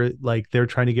why are like they're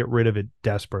trying to get rid of it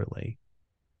desperately?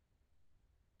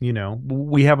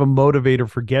 We have a motivator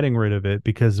for getting rid of it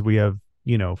because we have,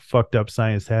 fucked up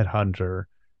science headhunter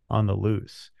on the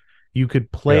loose. You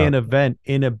could play Yeah. an event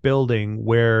in a building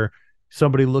where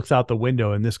somebody looks out the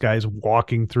window and this guy's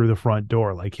walking through the front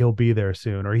door, like he'll be there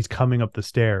soon, or he's coming up the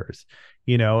stairs,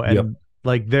 Yep. and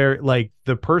like they're like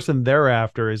the person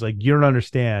thereafter is like, you don't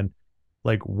understand,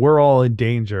 like we're all in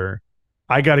danger.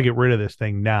 I got to get rid of this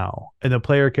thing now. And the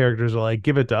player characters are like,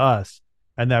 give it to us,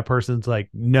 and that person's like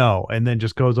no, and then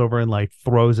just goes over and like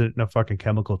throws it in a fucking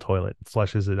chemical toilet and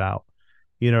flushes it out.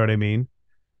 You know what I mean?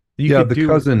 You Yeah. could The do.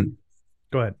 cousin,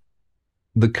 Go ahead.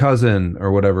 the cousin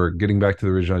or whatever, getting back to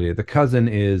the original idea, the cousin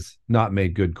is not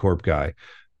made good corp guy.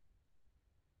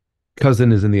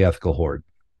 Cousin is in the ethical horde,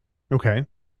 Okay.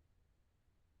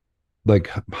 like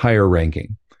higher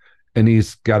ranking, and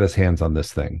he's got his hands on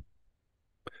this thing.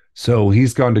 So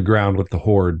he's gone to ground with the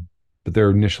horde, but they're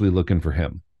initially looking for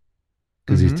him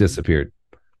because he's Mm-hmm. disappeared.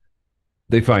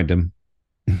 They find him.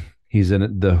 He's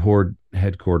in the horde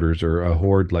headquarters or a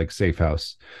horde like safe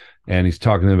house, and he's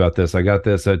talking about this. I got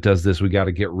this. It does this. We got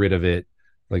to get rid of it.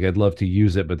 Like I'd love to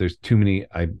use it, but there's too many.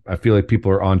 I feel like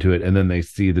people are onto it, and then they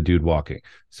see the dude walking,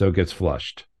 so it gets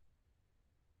flushed.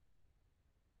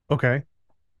 Okay.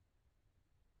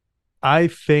 I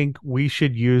think we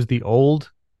should use the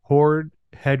old Horde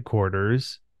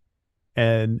headquarters.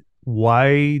 And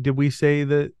why did we say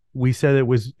that? We said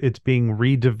it's being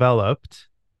redeveloped,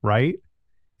 right?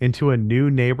 Into a new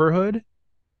neighborhood.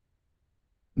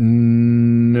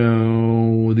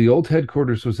 No, the old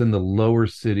headquarters was in the lower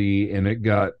city, and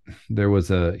there was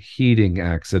a heating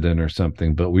accident or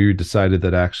something. But we decided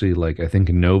that actually, like I think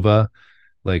Nova,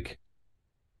 like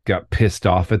got pissed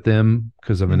off at them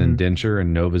because of an Mm-hmm. indenture,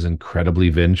 and Nova's incredibly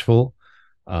vengeful.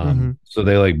 Mm-hmm. So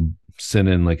they like sent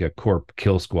in like a corp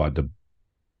kill squad to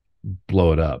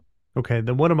blow it up. Okay,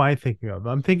 then what am I thinking of?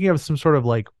 I'm thinking of some sort of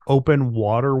like open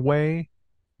waterway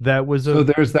that was So a.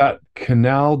 there's that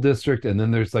canal district, and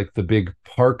then there's like the big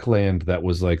parkland that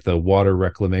was like the water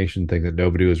reclamation thing that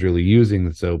nobody was really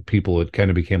using. So people, it kind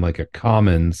of became like a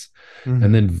commons. And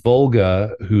Mhm. then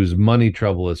Volga, whose money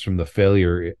trouble is from the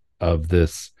failure of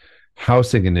this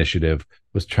housing initiative,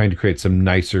 was trying to create some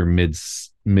nicer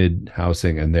mid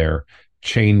housing, and they're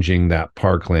changing that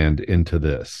parkland into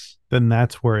this. Then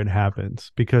that's where it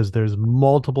happens because there's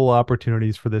multiple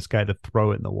opportunities for this guy to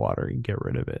throw it in the water and get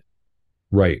rid of it.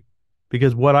 Right.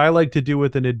 Because what I like to do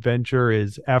with an adventure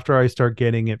is after I start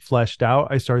getting it fleshed out,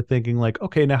 I start thinking like,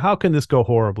 okay, now how can this go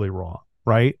horribly wrong,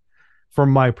 right? From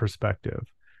my perspective.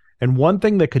 And one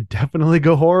thing that could definitely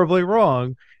go horribly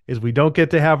wrong is we don't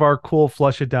get to have our cool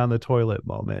flush it down the toilet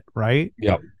moment, right?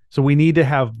 Yep. So we need to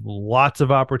have lots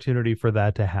of opportunity for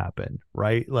that to happen,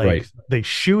 right? Like Right. they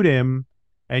shoot him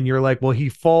and you're like, well, he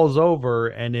falls over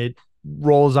and it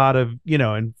rolls out of,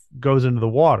 and goes into the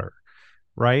water,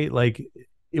 right? Like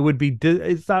it would be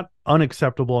it's not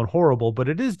unacceptable and horrible, but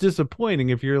it is disappointing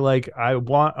if you're like I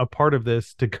want a part of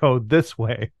this to go this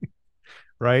way,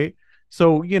 right?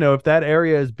 So, if that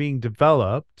area is being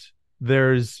developed,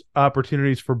 there's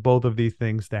opportunities for both of these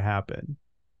things to happen.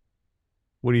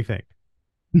 What do you think?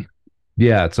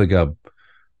 Yeah, it's like a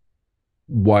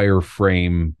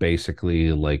wireframe,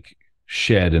 basically like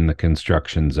shed in the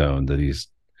construction zone that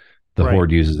the Right.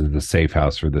 horde uses as a safe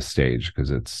house for the stage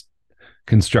because it's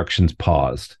construction's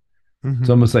paused. So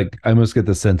Mm-hmm. almost like I almost get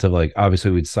the sense of like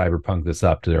obviously we'd cyberpunk this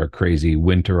up to our crazy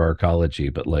winter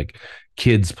arcology, but like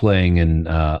kids playing in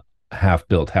half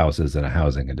built houses in a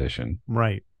housing edition.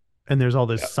 Right. And there's all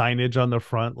this Yeah. signage on the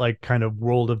front, like kind of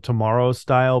World of Tomorrow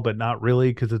style, but not really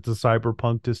because it's a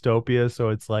cyberpunk dystopia. So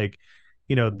it's like,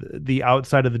 the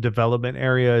outside of the development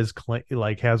area is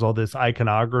like has all this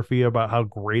iconography about how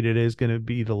great it is going to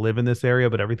be to live in this area,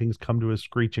 but everything's come to a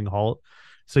screeching halt.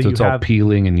 So So you it's all have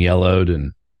peeling and yellowed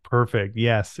and perfect.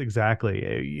 Yes,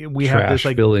 exactly. We have this trash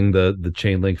like filling the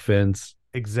chain link fence.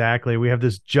 exactly. We have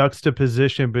this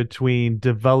juxtaposition between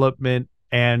development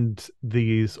and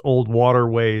these old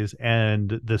waterways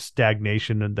and the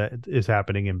stagnation that is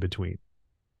happening in between.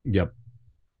 Yep.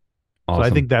 So I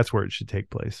Awesome. think that's where it should take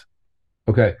place.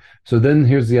 Okay. So then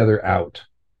here's the other out.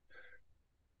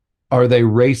 Are they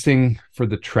racing for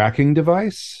the tracking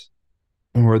device?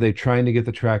 Or are they trying to get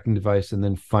the tracking device and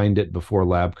then find it before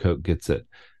lab coat gets it?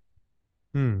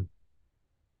 Hmm.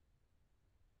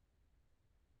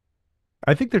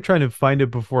 I think they're trying to find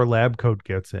it before lab coat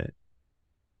gets it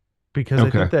because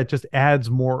I think Okay. that just adds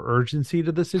more urgency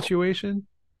to the situation.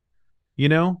 You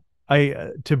know,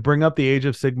 I to bring up the Age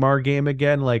of Sigmar game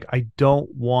again, like I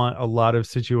don't want a lot of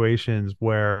situations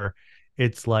where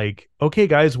it's like, okay,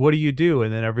 guys, what do you do?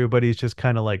 And then everybody's just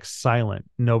kind of like silent.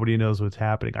 Nobody knows what's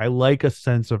happening. I like a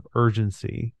sense of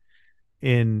urgency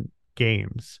in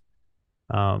games.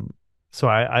 Um, so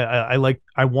I like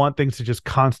I want things to just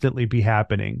constantly be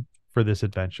happening for this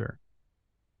adventure.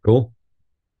 Cool.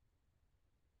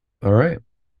 All right.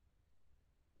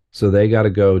 So they got to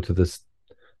go to this.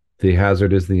 The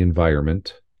hazard is the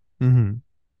environment. Mm-hmm.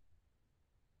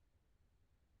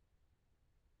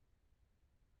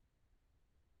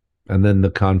 And then the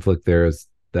conflict there is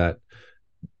that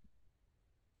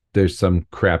there's some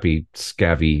crappy,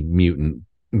 scabby mutant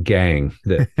gang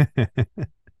that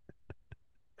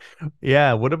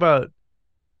Yeah. What about?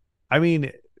 I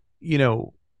mean, you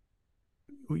know,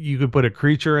 You could put a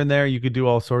creature in there, you could do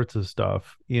all sorts of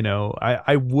stuff.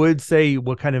 I would say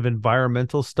what kind of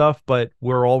environmental stuff, but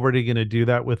we're already going to do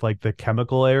that with like the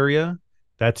chemical area.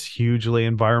 That's hugely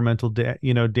environmental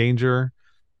danger.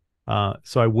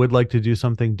 So I would like to do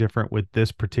something different with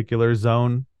this particular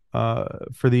zone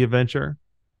for the adventure.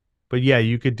 But yeah,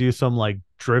 you could do some like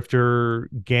drifter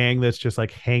gang that's just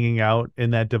like hanging out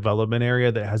in that development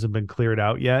area that hasn't been cleared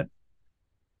out yet,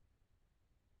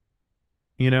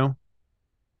 you know,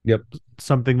 Yep.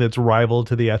 something that's rival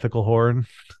to the ethical horde.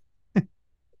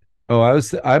 Oh,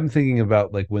 I'm thinking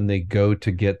about like when they go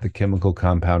to get the chemical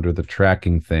compound or the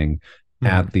tracking thing Mhm.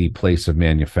 at the place of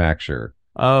manufacture.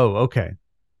 Oh, okay.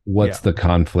 What's Yeah. the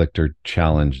conflict or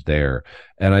challenge there?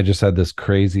 And I just had this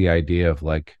crazy idea of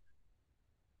like,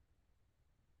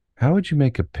 how would you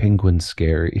make a penguin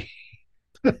scary?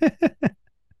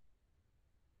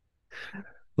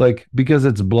 Like, because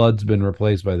its blood's been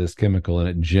replaced by this chemical and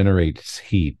it generates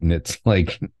heat and it's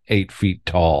like 8 feet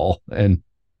tall. And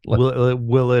like,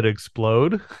 Will it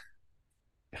explode?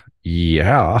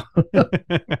 yeah.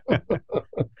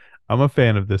 I'm a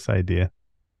fan of this idea.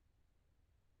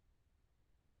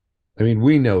 I mean,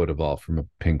 we know it evolved from a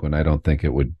penguin. I don't think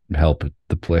it would help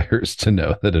the players to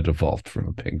know that it evolved from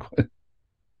a penguin,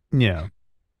 Yeah.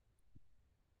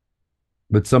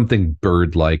 but something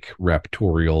bird like,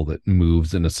 raptorial that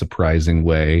moves in a surprising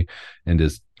way and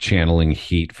is channeling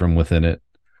heat from within it,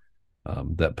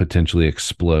 that potentially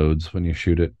explodes when you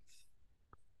shoot it.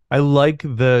 I like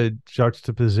the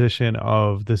juxtaposition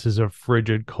of this is a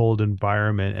frigid, cold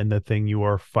environment, and the thing you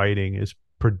are fighting is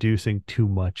producing too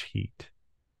much heat.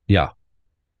 Yeah.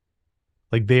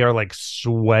 Like they are like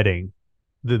sweating.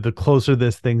 The closer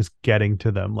this thing's getting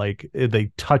to them, like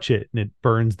they touch it and it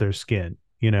burns their skin,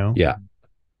 you know? Yeah.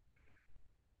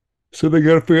 So they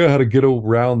got to figure out how to get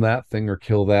around that thing or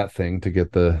kill that thing to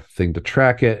get the thing to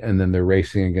track it. And then they're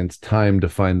racing against time to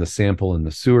find the sample in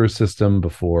the sewer system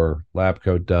before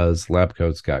Labcoat does.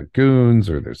 Labcoat's got goons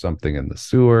or there's something in the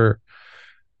sewer.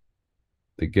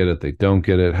 They get it, they don't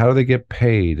get it. How do they get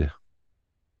paid?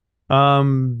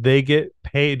 They get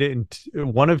paid in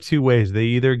one of two ways. They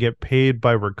either get paid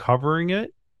by recovering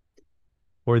it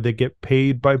or they get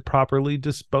paid by properly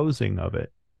disposing of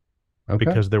it Okay.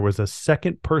 because there was a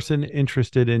second person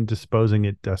interested in disposing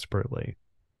it desperately.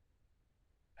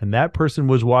 And that person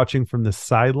was watching from the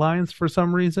sidelines for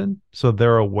some reason. So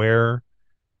they're aware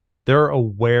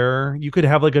you could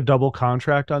have like a double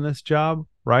contract on this job,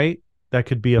 right? That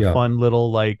could be a Yeah. fun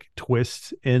little like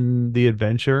twist in the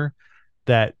adventure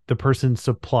that the person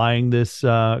supplying this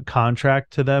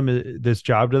contract to them, this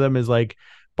job to them is like,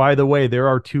 by the way, there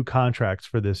are two contracts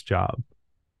for this job.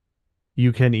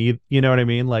 You can eat, you know what I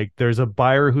mean? Like there's a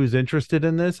buyer who's interested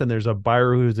in this and there's a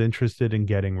buyer who's interested in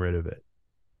getting rid of it.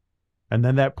 And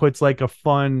then that puts like a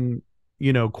fun,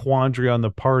 quandary on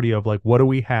the party of like, what do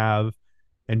we have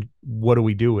and what do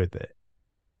we do with it?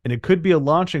 And it could be a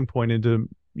launching point into,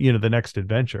 the next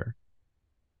adventure.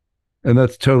 And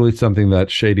that's totally something that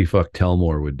shady fuck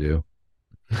Telmore would do.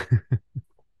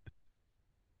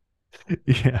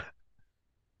 Yeah.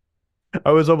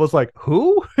 I was almost like,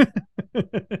 who?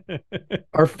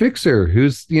 Our fixer,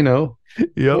 who's, Yep.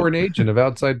 foreign agent of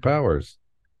outside powers.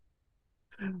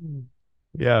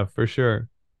 Yeah, for sure.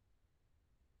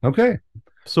 Okay.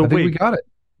 So I think we wait, got it.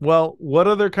 well, what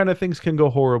other kind of things can go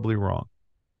horribly wrong?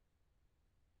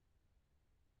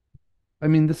 I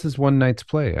mean, this is one night's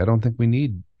play. I don't think we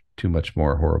need too much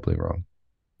more horribly wrong.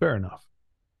 Fair enough.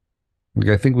 Like,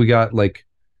 I think we got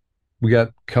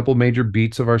a couple major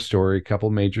beats of our story, a couple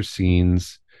major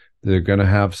scenes. They're going to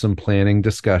have some planning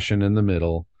discussion in the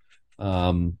middle.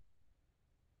 Um,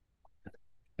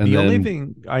 and The only then,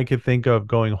 thing I could think of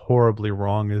going horribly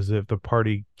wrong is if the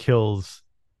party kills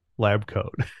lab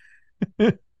coat.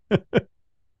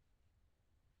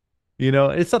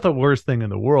 It's not the worst thing in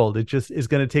the world. It just is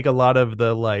going to take a lot of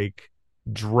the like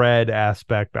dread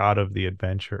aspect out of the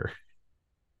adventure.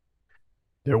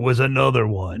 There was another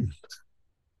one.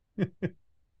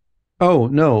 oh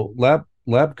no,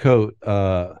 lab coat.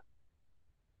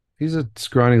 He's a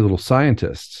scrawny little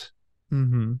scientist.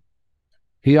 Mm-hmm.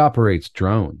 He operates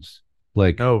drones,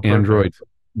 like Oh, android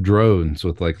perfect. drones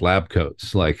with like lab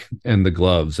coats, like, and the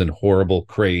gloves and horrible,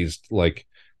 crazed, like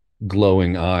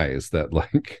glowing eyes that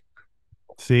like,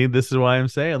 See, this is why I'm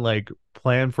saying like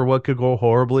plan for what could go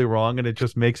horribly wrong and it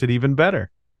just makes it even better.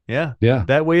 Yeah. yeah.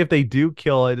 That way if they do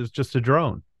kill it, it's just a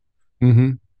drone.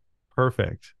 Mm-hmm.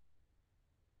 Perfect.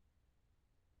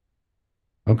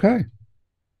 Okay.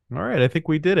 All right, I think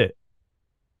we did it.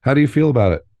 How do you feel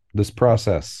about it? This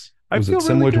process, I was it feel really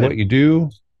similar to what good. you do?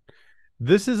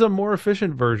 this is a more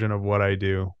efficient version of what I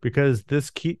do because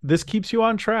this keeps you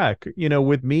on track. You know,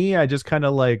 with me, I just kind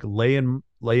of like lay in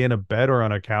a bed or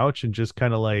on a couch and just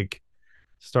kind of like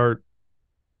start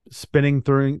spinning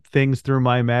through things through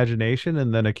my imagination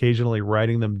and then occasionally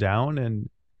writing them down. And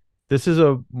this is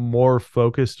a more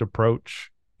focused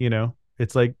approach. You know,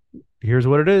 it's like, here's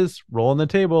what it is, roll on the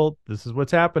table. This is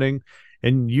what's happening.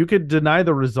 And you could deny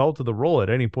the result of the roll at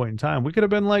any point in time. We could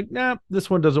have been like, nah, this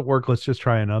one doesn't work. Let's just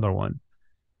try another one,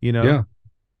 you know? Yeah,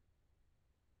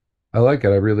 I like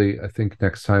it. I think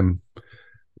next time,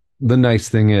 the nice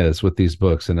thing is with these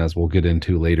books, and as we'll get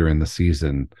into later in the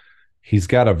season, he's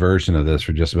got a version of this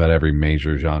for just about every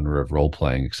major genre of role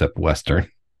playing except Western.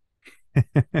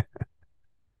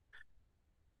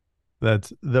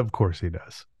 Of course he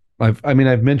does.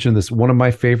 I've mentioned this. One of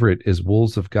my favorite is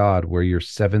Wolves of God, where you're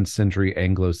 7th century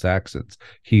Anglo-Saxons.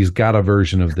 He's got a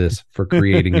version of this for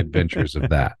creating adventures of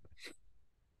that.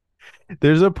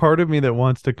 There's a part of me that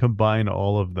wants to combine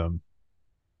all of them.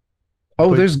 Oh,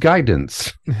 But there's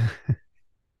guidance.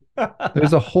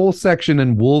 There's a whole section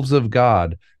in Wolves of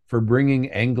God for bringing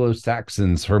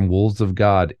Anglo-Saxons from Wolves of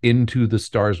God into the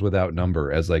Stars Without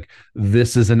Number as like,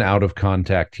 this is an out of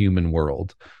contact human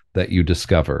world that you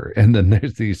discover. And then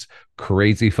there's these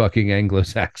crazy fucking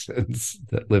Anglo-Saxons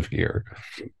that live here.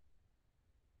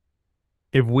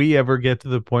 if we ever get to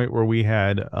the point where we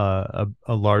had a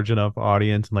large enough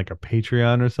audience and like a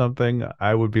Patreon or something,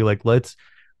 I would be like, let's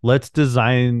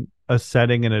design a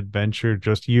setting and adventure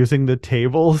just using the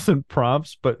tables and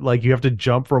prompts, but like you have to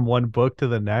jump from one book to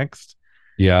the next.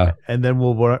 Yeah, And then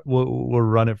we'll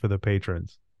run it for the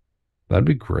patrons. that'd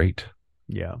be great.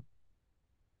 Yeah.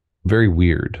 Very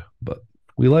weird, but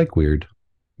we like weird.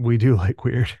 We do like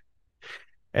weird.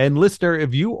 And listener,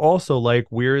 if you also like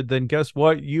weird, then guess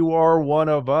what? You are one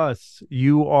of us.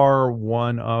 You are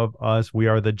one of us. We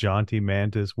are the Jaunty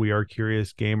Mantis. We are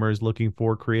curious gamers looking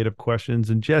for creative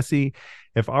questions. And Jesse,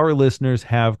 if our listeners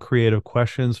have creative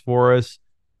questions for us,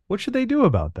 what should they do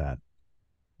about that?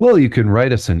 Well, you can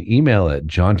write us an email at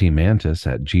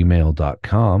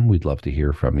jauntymantis@gmail.com. We'd love to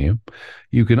hear from you.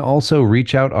 You can also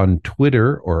reach out on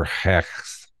Twitter or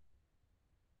Hex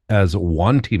as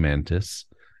Wantymantis.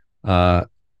 Yeah,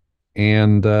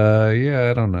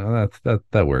 I don't know.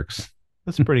 That works.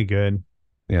 That's pretty good.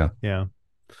 Yeah. Yeah.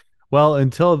 Well,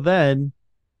 until then,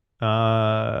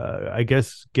 I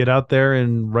guess get out there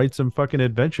and write some fucking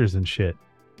adventures and shit.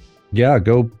 Yeah,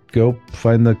 go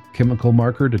find the chemical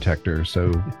marker detector. So,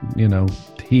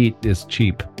 heat is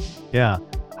cheap. Yeah.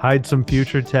 Hide some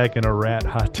future tech in a rat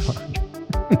hot dog.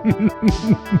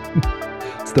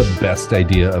 It's the best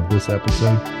idea of this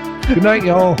episode. Good night,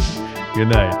 y'all. Good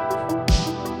night.